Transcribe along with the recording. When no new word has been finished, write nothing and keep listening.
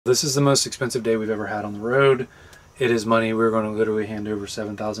This is the most expensive day we've ever had on the road. It is money. We're going to literally hand over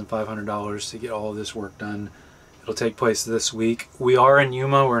 $7,500 to get all of this work done. It'll take place this week. We are in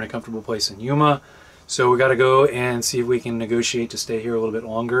Yuma. We're in a comfortable place in Yuma. So we got to go and see if we can negotiate to stay here a little bit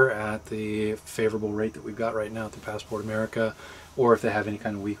longer at the favorable rate that we've got right now through Passport America, or if they have any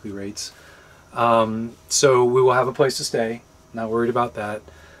kind of weekly rates. So we will have a place to stay. Not worried about that.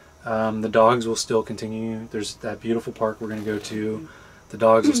 The dogs will still continue. There's that beautiful park we're going to go to. The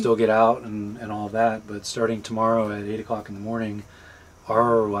dogs will still get out and all of that, but starting tomorrow at 8 o'clock in the morning,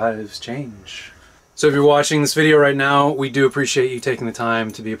 our lives change. So if you're watching this video right now, we do appreciate you taking the time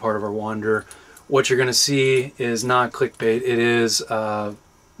to be a part of our wander. What you're going to see is not clickbait. It is a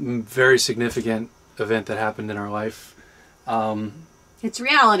very significant event that happened in our life. It's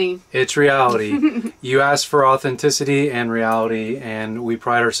reality. It's reality. You asked for authenticity and reality, and we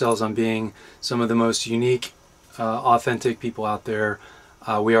pride ourselves on being some of the most unique, authentic people out there.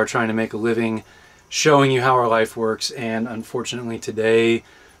 We are trying to make a living showing you how our life works, and unfortunately today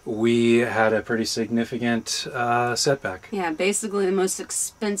we had a pretty significant setback. Yeah, basically the most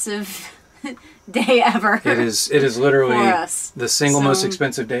expensive day ever. It is literally for us. The single most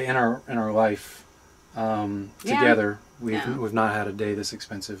expensive day in our life together. We've not had a day this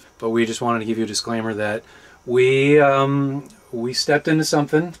expensive. But we just wanted to give you a disclaimer that we stepped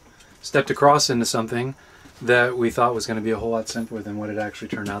across into something that we thought was going to be a whole lot simpler than what it actually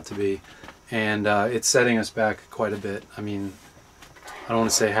turned out to be. And it's setting us back quite a bit. I mean, I don't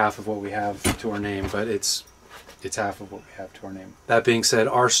want to say half of what we have to our name, but it's half of what we have to our name. That being said,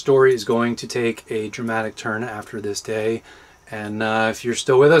 our story is going to take a dramatic turn after this day. And if you're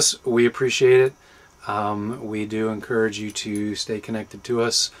still with us, we appreciate it. We do encourage you to stay connected to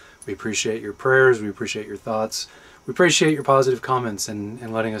us. We appreciate your prayers. We appreciate your thoughts. We appreciate your positive comments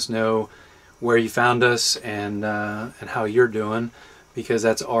and letting us know where you found us and how you're doing, because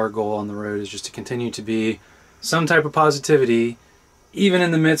that's our goal on the road, is just to continue to be some type of positivity even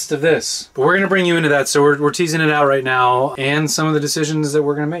in the midst of this. But we're going to bring you into that, so we're teasing it out right now, and some of the decisions that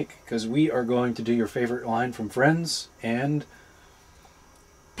we're going to make, because we are going to do your favorite line from Friends and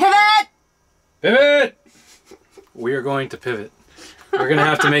pivot. Pivot. We are going to pivot. We're going to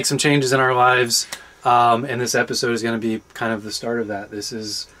have to make some changes in our lives, and this episode is going to be kind of the start of that. This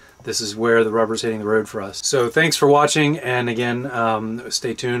is where the rubber's hitting the road for us. So thanks for watching, and again,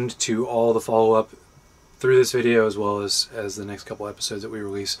 stay tuned to all the follow-up through this video, as well as the next couple episodes that we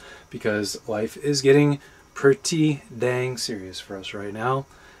release, because life is getting pretty dang serious for us right now.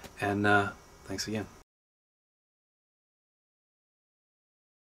 And thanks again.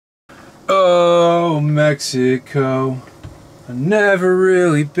 Oh, Mexico, I've never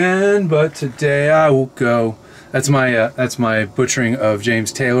really been, but today I will go. That's my butchering of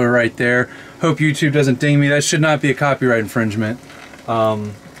James Taylor right there. Hope YouTube doesn't ding me. That should not be a copyright infringement. I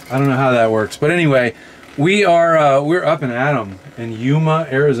don't know how that works, but anyway, we're up and at 'em in Yuma,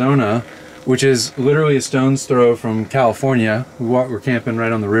 Arizona, which is literally a stone's throw from California. We're camping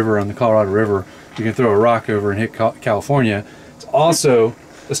right on the river, on the Colorado River. You can throw a rock over and hit California. It's also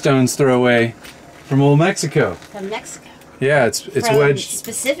a stone's throw away from old Mexico. From Mexico. Yeah, it's wedged.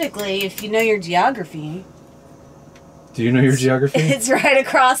 Specifically, if you know your geography. Do you know your geography? It's right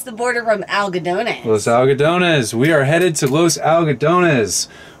across the border from Algodones. Los Algodones. We are headed to Los Algodones.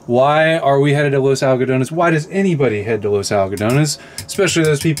 Why are we headed to Los Algodones? Why does anybody head to Los Algodones? Especially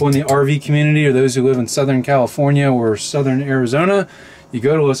those people in the RV community, or those who live in Southern California or Southern Arizona. You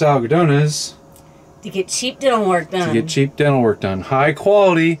go to Los Algodones to get cheap dental work done. To get cheap dental work done. High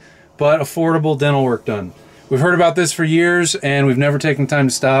quality, but affordable dental work done. We've heard about this for years, and we've never taken time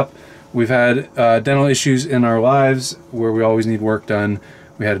to stop. We've had dental issues in our lives where we always need work done.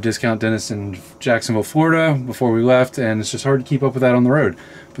 We had a discount dentist in Jacksonville, Florida before we left, and it's just hard to keep up with that on the road.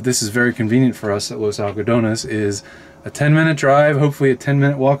 But this is very convenient for us at Los Algodones. Is a 10-minute drive, hopefully a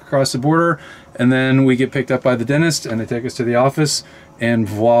 10-minute walk across the border, and then we get picked up by the dentist and they take us to the office, and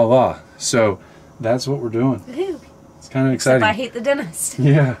voila. So that's what we're doing. It's kind of exciting. Except I hate the dentist.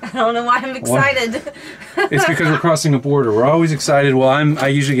 Yeah. I don't know why I'm excited. It's because we're crossing a border. We're always excited. Well, I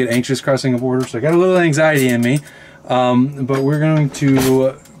usually get anxious crossing a border, so I got a little anxiety in me. But we're going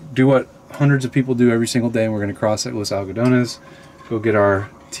to do what hundreds of people do every single day, and we're going to cross at Los Algodones, go get our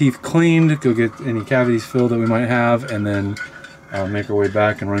teeth cleaned, go get any cavities filled that we might have, and then make our way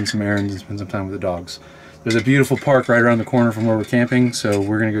back and run some errands and spend some time with the dogs. There's a beautiful park right around the corner from where we're camping, so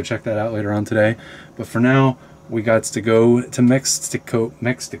we're going to go check that out later on today. But for now, we got to go to Mexico.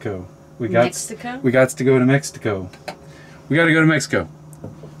 We got to go to Mexico. We got to go to Mexico.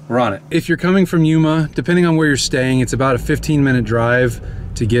 We're on it. If you're coming from Yuma, depending on where you're staying, it's about a 15-minute drive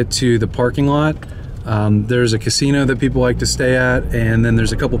to get to the parking lot. There's a casino that people like to stay at, and then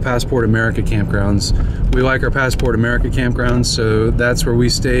there's a couple Passport America campgrounds. We like our Passport America campgrounds, so that's where we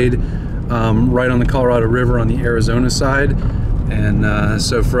stayed, right on the Colorado River on the Arizona side. And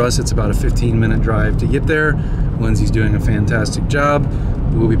so for us, it's about a 15-minute drive to get there. Lindsay's doing a fantastic job.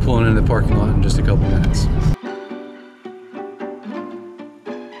 We'll be pulling into the parking lot in just a couple minutes.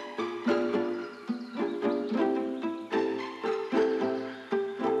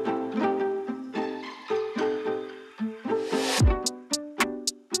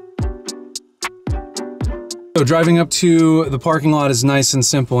 So driving up to the parking lot is nice and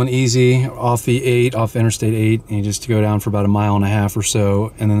simple and easy off Interstate 8, and you just go down for about 1.5 miles or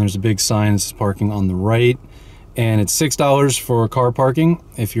so, and then there's a big sign that says parking on the right, and it's $6 for car parking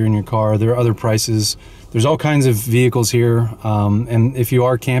if you're in your car. There are other prices. There's all kinds of vehicles here, and if you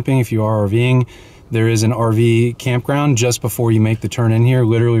are camping, if you are RVing, there is an RV campground just before you make the turn in here,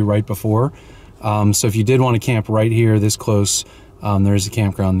 literally right before. So if you did want to camp right here this close, there is a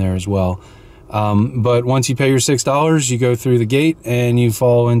campground there as well. But once you pay your $6, you go through the gate and you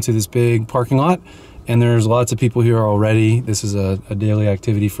fall into this big parking lot, and there's lots of people here already. This is a daily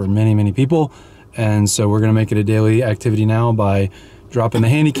activity for many, many people, and so we're going to make it a daily activity now by dropping the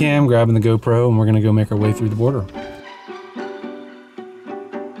handy cam, grabbing the GoPro, and we're going to go make our way through the border.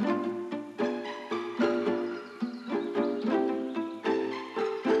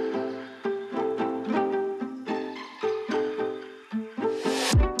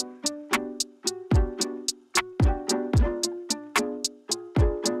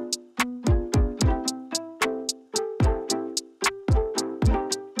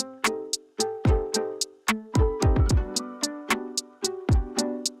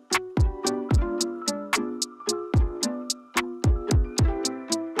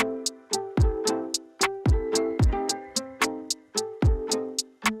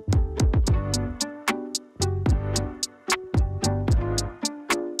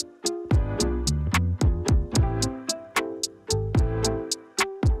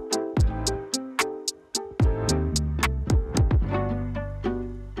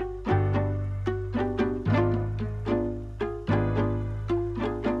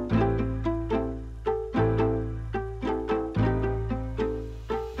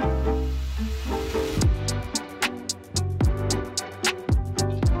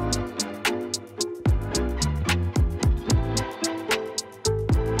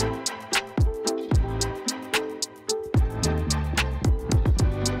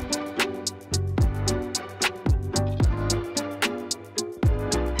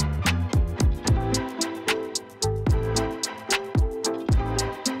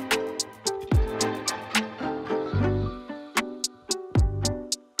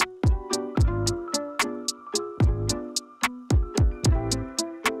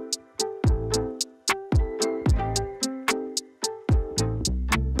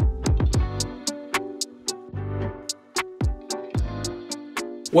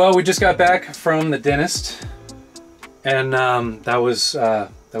 Well, we just got back from the dentist, and that was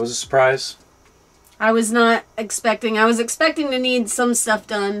a surprise. I was not expecting. I was expecting to need some stuff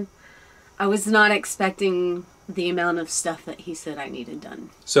done. I was not expecting the amount of stuff that he said I needed done.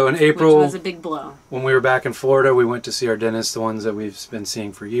 So in April, which was a big blow. When we were back in Florida, we went to see our dentist, the ones that we've been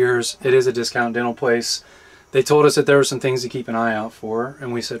seeing for years. It is a discount dental place. They told us that there were some things to keep an eye out for,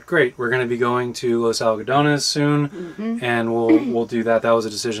 and we said, great, we're going to be going to Los Algodones soon, and we'll do that. That was a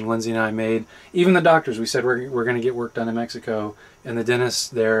decision Lindsay and I made. Even the doctors, we said we're going to get work done in Mexico, and the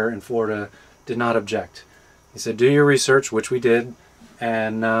dentist there in Florida did not object. He said, do your research, which we did,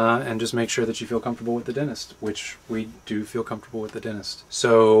 and just make sure that you feel comfortable with the dentist, which we do feel comfortable with the dentist.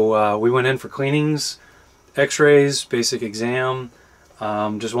 So we went in for cleanings, x-rays, basic exam.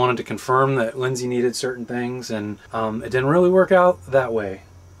 Just wanted to confirm that Lindsay needed certain things, and it didn't really work out that way.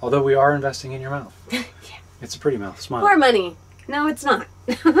 Although we are investing in your mouth. Yeah. It's a pretty mouth. Smile. More money. No, it's not.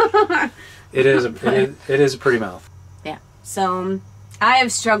 It is a pretty mouth. Yeah. So I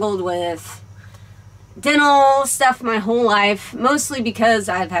have struggled with dental stuff my whole life, mostly because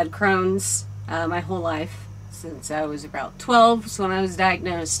I've had Crohn's my whole life since I was about 12, is when I was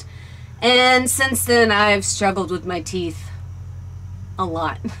diagnosed, and since then I've struggled with my teeth a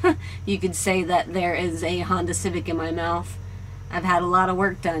lot. You could say that there is a Honda Civic in my mouth. I've had a lot of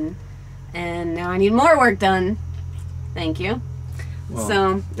work done, and now I need more work done. Thank you. Well,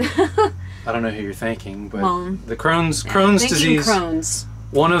 so I don't know who you're thanking, but well, the Crohn's disease. Crohn's.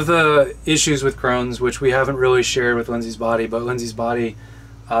 One of the issues with Crohn's, which we haven't really shared with Lindsay's body, but Lindsay's body,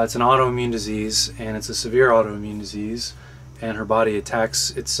 it's an autoimmune disease, and it's a severe autoimmune disease, and her body attacks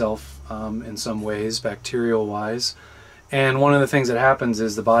itself in some ways, bacterial-wise. And one of the things that happens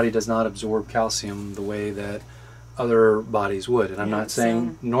is the body does not absorb calcium the way that other bodies would. And I'm not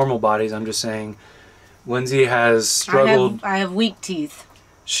saying normal bodies, I'm just saying Lindsay has struggled. I have weak teeth.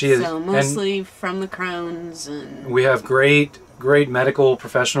 She is. So mostly from the Crohn's. And we have great medical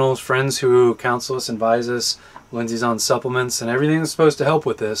professionals, friends who counsel us, advise us. Lindsay's on supplements and everything that's supposed to help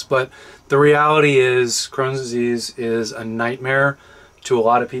with this. But the reality is Crohn's disease is a nightmare to a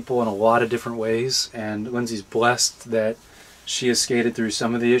lot of people in a lot of different ways. And Lindsay's blessed that she has skated through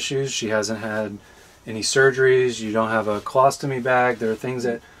some of the issues. She hasn't had any surgeries. You don't have a colostomy bag. There are things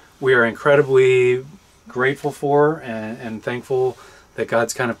that we are incredibly grateful for and thankful that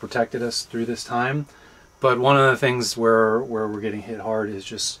God's kind of protected us through this time. But one of the things where we're getting hit hard is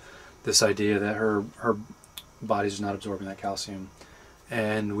just this idea that her body's not absorbing that calcium.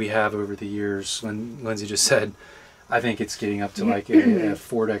 And we have over the years, when Lindsay just said, I think it's getting up to like a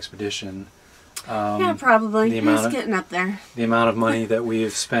Ford Expedition. Yeah, probably. It's getting up there. The amount of money that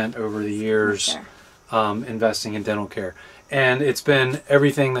we've spent over the years investing in dental care. And it's been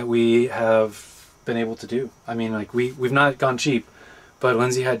everything that we have been able to do. I mean, like we've not gone cheap, but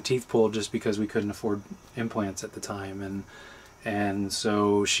Lindsay had teeth pulled just because we couldn't afford implants at the time. And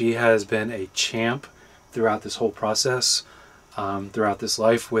so she has been a champ throughout this whole process, throughout this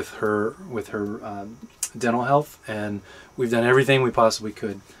life with her dental health, and we've done everything we possibly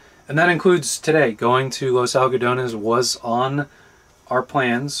could. And that includes today. Going to Los Algodones was on our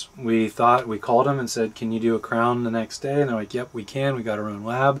plans. We called them and said, can you do a crown the next day? And they're like, yep, we can. We got our own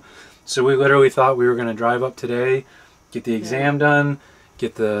lab. So we literally thought we were going to drive up today, get the exam done,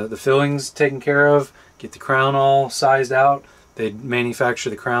 get the fillings taken care of, get the crown all sized out. They'd manufacture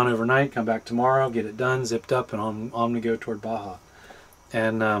the crown overnight, come back tomorrow, get it done, zipped up, and on we go toward Baja.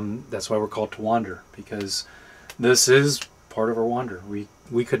 And that's why we're called To Wander, because this is part of our wander.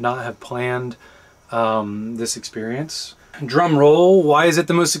 We could not have planned this experience. Drum roll, why is it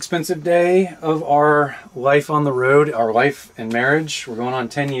the most expensive day of our life on the road, our life and marriage? We're going on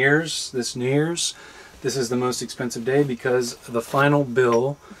 10 years this New Year's. This is the most expensive day because the final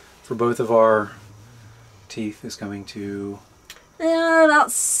bill for both of our teeth is coming to... about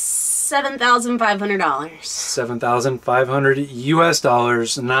 $7,500. $7,500 US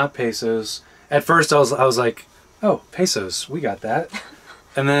dollars, not pesos. At first I was like, oh, pesos, we got that.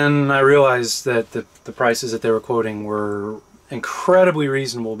 And then I realized that the prices that they were quoting were incredibly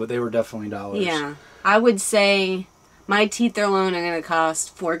reasonable, but they were definitely dollars. Yeah, I would say my teeth alone are going to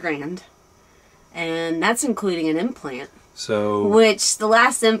cost $4,000, and that's including an implant. So, which the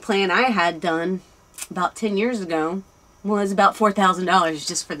last implant I had done about 10 years ago was about $4,000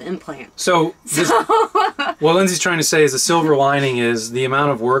 just for the implant. So what Lindsay's trying to say is the silver lining is the amount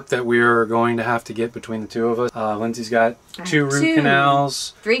of work that we're going to have to get between the two of us. Lindsay's got two root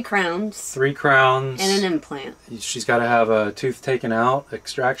canals, 3 crowns, and an implant. She's got to have a tooth taken out,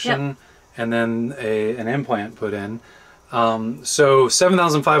 extraction, and then an implant put in. So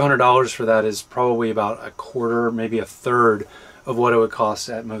 $7,500 for that is probably about a quarter, maybe a third of what it would cost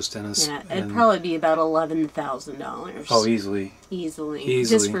at most dentists. Yeah, it'd probably be about $11,000. Oh, easily. Easily.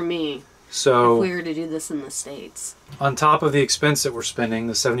 Just for me. So if we were to do this in the States. On top of the expense that we're spending,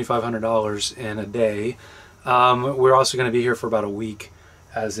 the $7,500 in a day, we're also going to be here for about a week,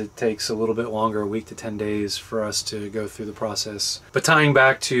 as it takes a little bit longer, a week to 10 days for us to go through the process. But tying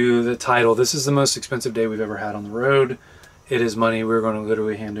back to the title, this is the most expensive day we've ever had on the road. It is money. We're going to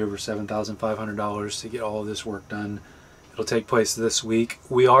literally hand over $7,500 to get all of this work done. It'll take place this week.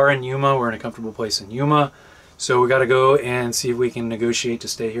 We are in Yuma. We're in a comfortable place in Yuma. So we got to go and see if we can negotiate to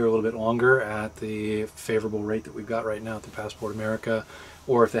stay here a little bit longer at the favorable rate that we've got right now through Passport America,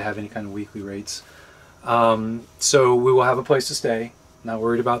 or if they have any kind of weekly rates. So we will have a place to stay. Not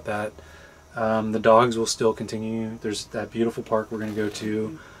worried about that. The dogs will still continue. There's that beautiful park we're going to go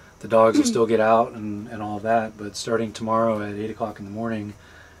to. The dogs will still get out and all of that. But starting tomorrow at 8 o'clock in the morning,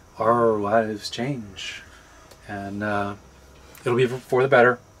 our lives change. And it'll be for the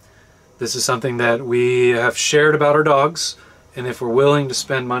better. This is something that we have shared about our dogs, and if we're willing to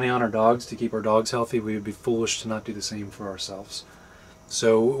spend money on our dogs to keep our dogs healthy, we would be foolish to not do the same for ourselves.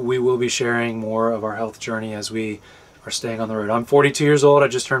 So we will be sharing more of our health journey as we are staying on the road. I'm 42 years old. I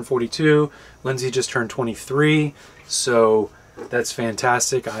just turned 42. Lindsay just turned 23. So that's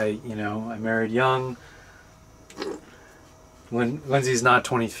fantastic. I married young. Lindsay's not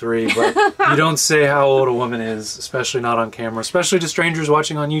 23, but you don't say how old a woman is, especially not on camera, especially to strangers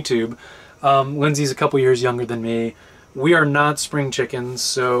watching on YouTube. Lindsay's a couple years younger than me. We are not spring chickens,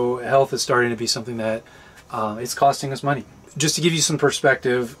 so health is starting to be something that it's costing us money. Just to give you some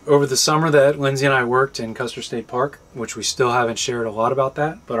perspective, over the summer that Lindsay and I worked in Custer State Park, which we still haven't shared a lot about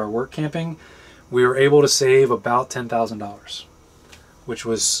that, but our work camping, we were able to save about $10,000, which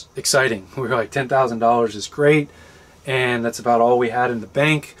was exciting. We were like, $10,000 is great, and that's about all we had in the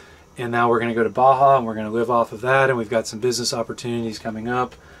bank. And now we're going to go to Baja, and we're going to live off of that, and we've got some business opportunities coming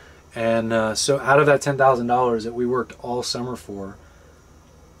up. And so out of that $10,000 that we worked all summer for,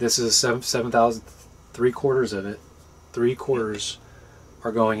 this is 7,000, 3/4 of it, 3/4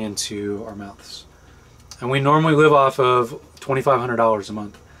 are going into our mouths. And we normally live off of $2,500 a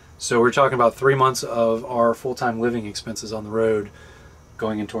month. So we're talking about 3 months of our full-time living expenses on the road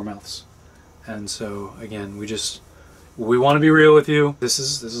going into our mouths. And so again, we want to be real with you. This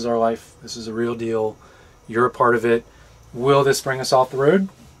is our life. This is a real deal. You're a part of it. Will this bring us off the road?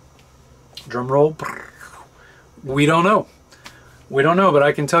 Drum roll. We don't know. We don't know, but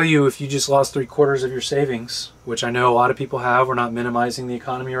I can tell you, if you just lost 3/4 of your savings, which I know a lot of people have, we're not minimizing the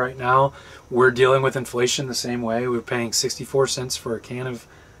economy right now. We're dealing with inflation the same way. We're paying 64 cents for a can of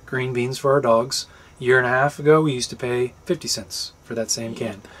green beans for our dogs. A year and a half ago, we used to pay 50 cents for that same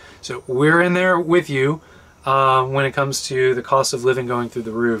can. So we're in there with you when it comes to the cost of living going through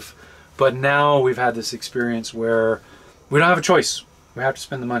the roof. But now we've had this experience where we don't have a choice. We have to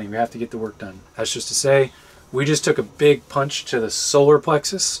spend the money. We have to get the work done. That's just to say, we just took a big punch to the solar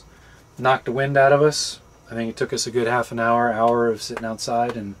plexus, knocked the wind out of us. I think it took us a good half an hour of sitting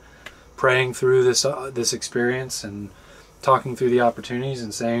outside and praying through this experience and talking through the opportunities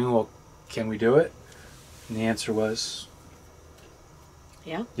and saying, well, can we do it? And the answer was,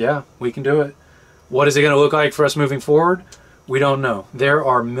 yeah, we can do it. What is it going to look like for us moving forward? We don't know. There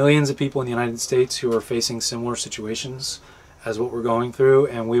are millions of people in the United States who are facing similar situations as what we're going through,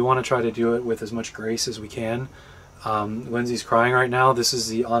 and we want to try to do it with as much grace as we can. Lindsay's crying right now. This is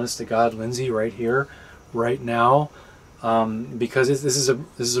the honest to God Lindsay right here, right now, because this is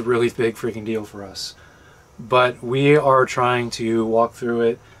a really big freaking deal for us. But we are trying to walk through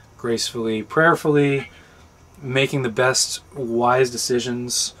it gracefully, prayerfully, making the best wise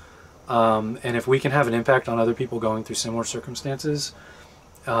decisions. And if we can have an impact on other people going through similar circumstances,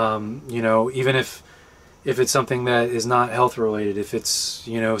 you know, even if it's something that is not health related, if it's,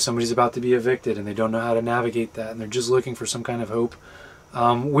 you know, somebody's about to be evicted and they don't know how to navigate that and they're just looking for some kind of hope,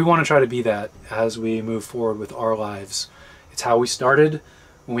 we want to try to be that as we move forward with our lives. It's how we started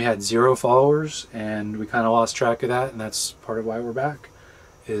when we had 0 followers, and we kind of lost track of that, and that's part of why we're back,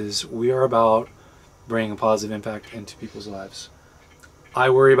 is we are about bringing a positive impact into people's lives.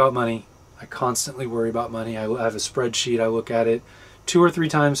 I worry about money. I constantly worry about money. I have a spreadsheet. I look at it 2 or 3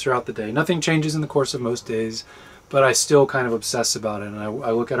 times throughout the day. Nothing changes in the course of most days, but I still kind of obsess about it. And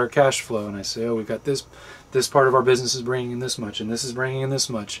I look at our cash flow and I say, oh, we've got this part of our business is bringing in this much, and this is bringing in this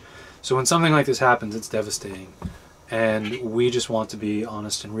much. So when something like this happens, it's devastating. And we just want to be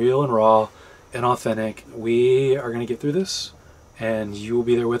honest and real and raw and authentic. We are going to get through this, and you will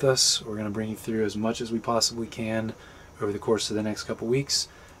be there with us. We're going to bring you through as much as we possibly can over the course of the next couple weeks,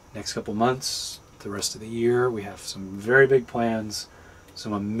 next couple months, the rest of the year. We have some very big plans,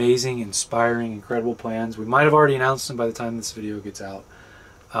 some amazing, inspiring, incredible plans. We might have already announced them by the time this video gets out.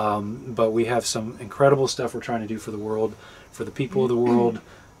 But we have some incredible stuff we're trying to do for the world, for the people of the world.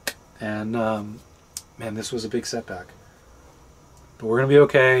 And man, this was a big setback. But we're going to be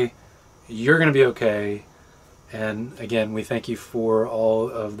okay. You're going to be okay. And again, we thank you for all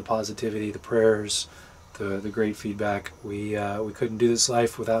of the positivity, the prayers, the great feedback. We couldn't do this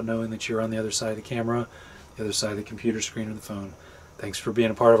life without knowing that you're on the other side of the camera, the other side of the computer screen or the phone. Thanks for being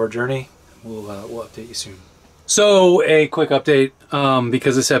a part of our journey. We'll update you soon. So a quick update,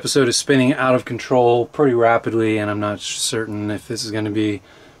 because this episode is spinning out of control pretty rapidly, and I'm not certain if this is going to be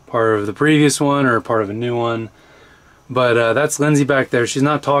part of the previous one or part of a new one. But that's Lindsay back there. She's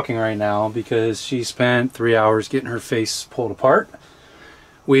not talking right now because she spent 3 hours getting her face pulled apart.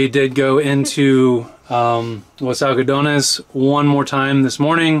 We did go into Los Algodones one more time this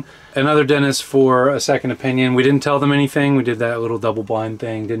morning. Another dentist for a second opinion. We didn't tell them anything. We did that little double blind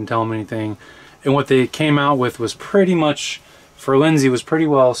thing. Didn't tell them anything. And what they came out with was pretty much, for Lindsay, was pretty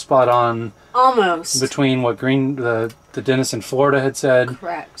well spot on. Almost. Between what the dentist in Florida had said.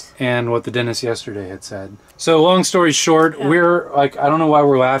 Correct. And what the dentist yesterday had said. So long story short, we're like, I don't know why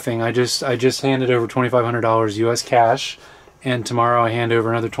we're laughing. I just handed over $2,500 US cash. And tomorrow I hand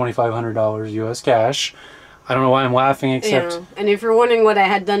over another $2,500 US cash. I don't know why I'm laughing, except... Yeah. And if you're wondering what I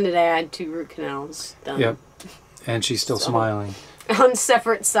had done today, I had 2 root canals done. Yep. And she's still smiling. On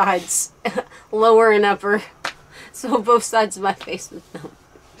separate sides. Lower and upper. So both sides of my face was done.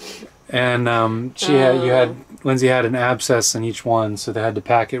 And Lindsay had an abscess in each one, so they had to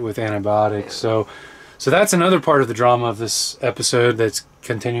pack it with antibiotics. So that's another part of the drama of this episode that's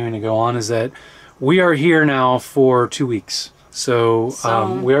continuing to go on, is that we are here now for 2 weeks.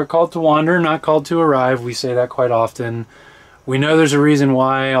 So we are called to wander, not called to arrive. We say that quite often. We know there's a reason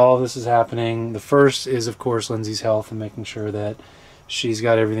why all this is happening. The first is, of course, Lindsay's health and making sure that she's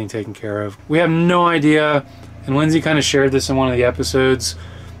got everything taken care of. We have no idea, and Lindsay kind of shared this in one of the episodes.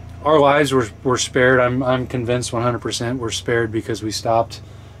 Our lives were spared. I'm convinced 100% we're spared because we stopped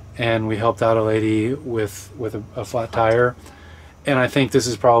and we helped out a lady with a flat tire. And I think this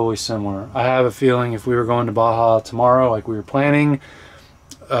is probably similar. I have a feeling if we were going to Baja tomorrow like we were planning,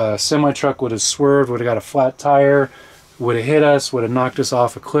 a semi-truck would have swerved, would have got a flat tire, would have hit us, would have knocked us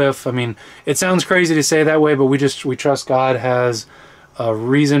off a cliff. I mean, it sounds crazy to say that way, but we trust God has a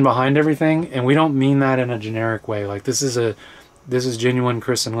reason behind everything, and we don't mean that in a generic way. Like this is genuine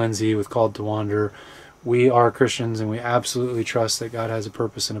Chris and Lindsay with Called to Wander. We are Christians, and we absolutely trust that God has a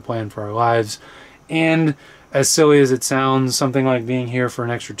purpose and a plan for our lives. And as silly as it sounds, something like being here for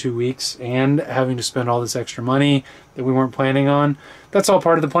an extra 2 weeks and having to spend all this extra money that we weren't planning on, that's all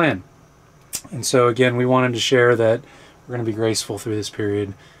part of the plan. And so again, we wanted to share that we're going to be graceful through this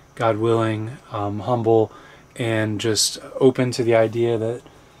period, God willing, humble, and just open to the idea that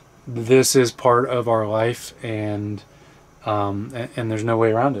this is part of our life, and there's no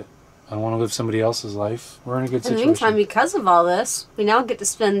way around it. I don't want to live somebody else's life. We're in a good situation. In the meantime, because of all this, we now get to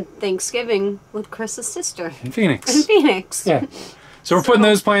spend Thanksgiving with Chris's sister. In Phoenix. In Phoenix. Yeah. So we're putting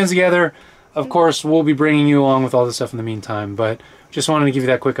those plans together. Of course, we'll be bringing you along with all this stuff in the meantime, but just wanted to give you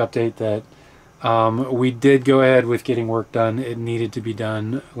that quick update that we did go ahead with getting work done. It needed to be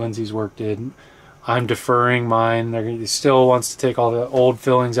done. Lindsay's work did. I'm deferring mine. He still wants to take all the old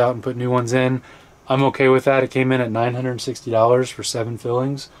fillings out and put new ones in. I'm okay with that. It came in at $960 for 7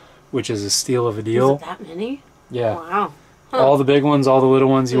 fillings, which is a steal of a deal. Is it that many? Yeah. Wow. Huh. All the big ones, all the little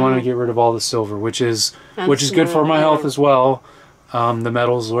ones, you want to get rid of all the silver, which is good for my health as well. The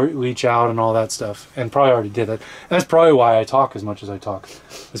metals leach out and all that stuff. And probably already did that. That's probably why I talk as much as I talk.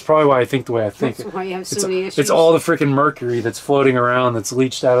 It's probably why I think the way I think. That's why you have so many issues. It's all the freaking mercury that's floating around that's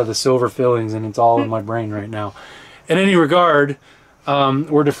leached out of the silver fillings, and it's all in my brain right now. In any regard,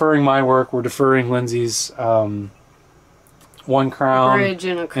 we're deferring my work. We're deferring Lindsay's one crown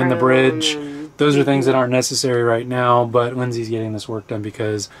and the bridge. Those are things that aren't necessary right now, but Lindsay's getting this work done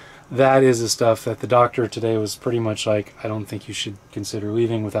because that is the stuff that the doctor today was pretty much like, I don't think you should consider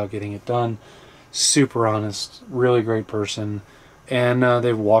leaving without getting it done. Super honest, really great person. And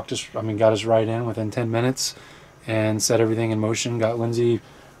they've walked us, got us right in within 10 minutes and set everything in motion. Got Lindsay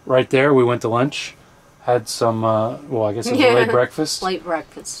right there. We went to lunch, had some, well, I guess it was a late breakfast. Late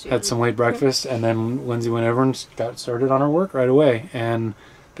breakfast. Yeah. Had some late breakfast, and then Lindsay went over and got started on her work right away. And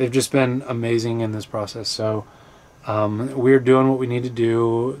they've just been amazing in this process. So we're doing what we need to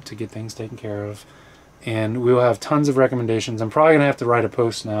do to get things taken care of. And we will have tons of recommendations. I'm probably going to have to write a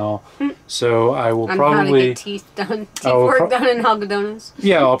post now. So I will probably... how to get teeth done. Teeth work done in Algodones.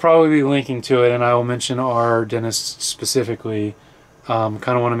 Yeah, I'll probably be linking to it, and I will mention our dentist specifically. Kind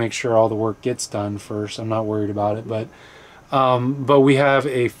of want to make sure all the work gets done first. I'm not worried about it. But we have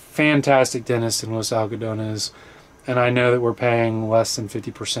a fantastic dentist in Los Algodones, and I know that we're paying less than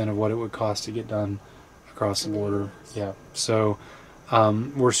 50% of what it would cost to get done across the border. Yeah, so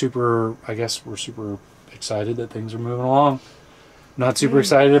we're super excited that things are moving along. Not super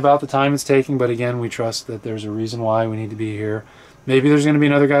excited about the time it's taking, but again, we trust that there's a reason why we need to be here. Maybe there's going to be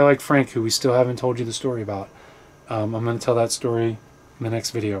another guy like Frank who we still haven't told you the story about. I'm going to tell that story in the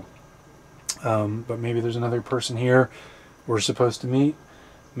next video. But maybe there's another person here we're supposed to meet.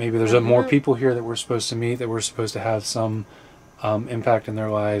 Maybe there's more people here that we're supposed to meet, that we're supposed to have some impact in their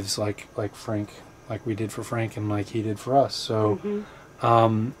lives, like Frank, like we did for Frank and like he did for us. So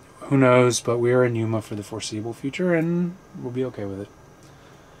who knows, but we are in Yuma for the foreseeable future, and we'll be okay with it.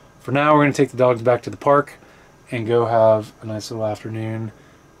 For now, we're going to take the dogs back to the park and go have a nice little afternoon.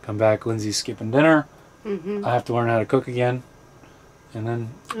 Come back, Lindsay's skipping dinner. I have to learn how to cook again. And then...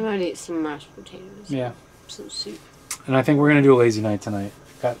 I'm going to eat some mashed potatoes. Yeah. Some soup. And I think we're going to do a lazy night tonight.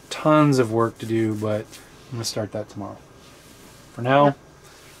 Got tons of work to do, but I'm going to start that tomorrow. For now,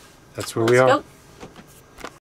 that's where we are. Go.